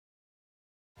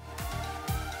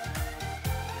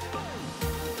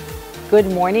Good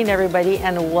morning, everybody,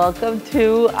 and welcome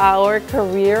to our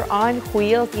Career on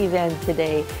Wheels event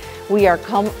today. We are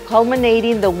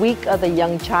culminating the week of the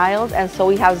young child, and so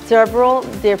we have several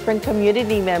different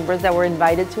community members that were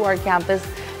invited to our campus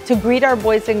to greet our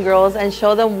boys and girls and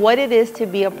show them what it is to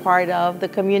be a part of the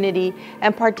community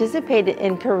and participate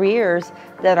in careers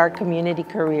that are community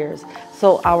careers.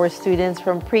 So our students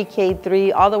from pre-K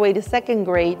 3 all the way to second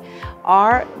grade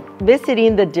are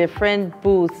visiting the different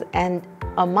booths, and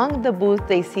among the booths,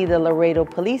 they see the Laredo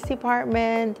Police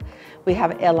Department. We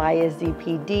have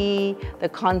LISDPD, the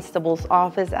Constable's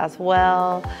Office as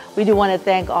well. We do want to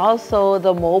thank also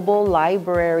the mobile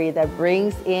library that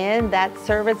brings in that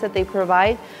service that they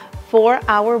provide for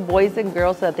our boys and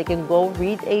girls so that they can go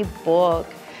read a book.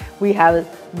 We have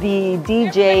the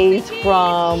DJs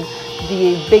from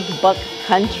the Big Buck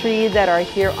Country that are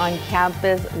here on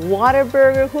campus.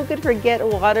 Whataburger, who could forget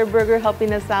Whataburger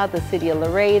helping us out, the city of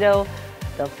Laredo.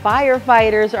 The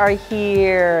firefighters are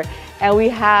here, and we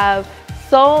have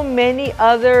so many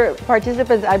other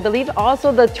participants. I believe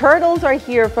also the turtles are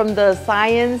here from the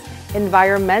Science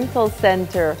Environmental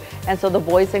Center, and so the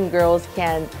boys and girls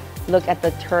can look at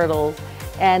the turtles.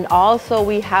 And also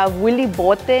we have Willy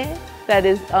Bote that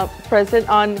is present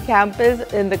on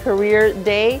campus in the career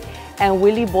day, and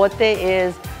Willy Bote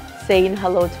is saying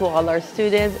hello to all our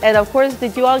students. And of course,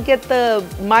 did you all get the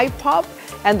My Pop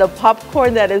and the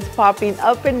popcorn that is popping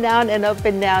up and down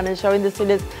and showing the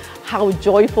students how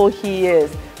joyful he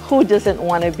is? Who doesn't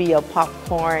want to be a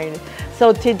popcorn?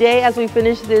 So today, as we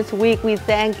finish this week, we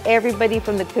thank everybody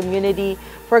from the community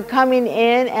for coming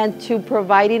in and to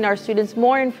providing our students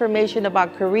more information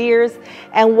about careers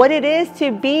and what it is to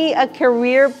be a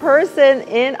career person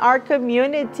in our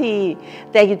community.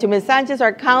 Thank you to Ms. Sanchez,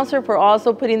 our counselor, for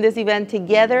also putting this event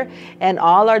together, and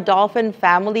all our Dolphin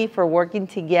family for working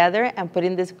together and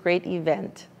putting this great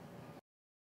event.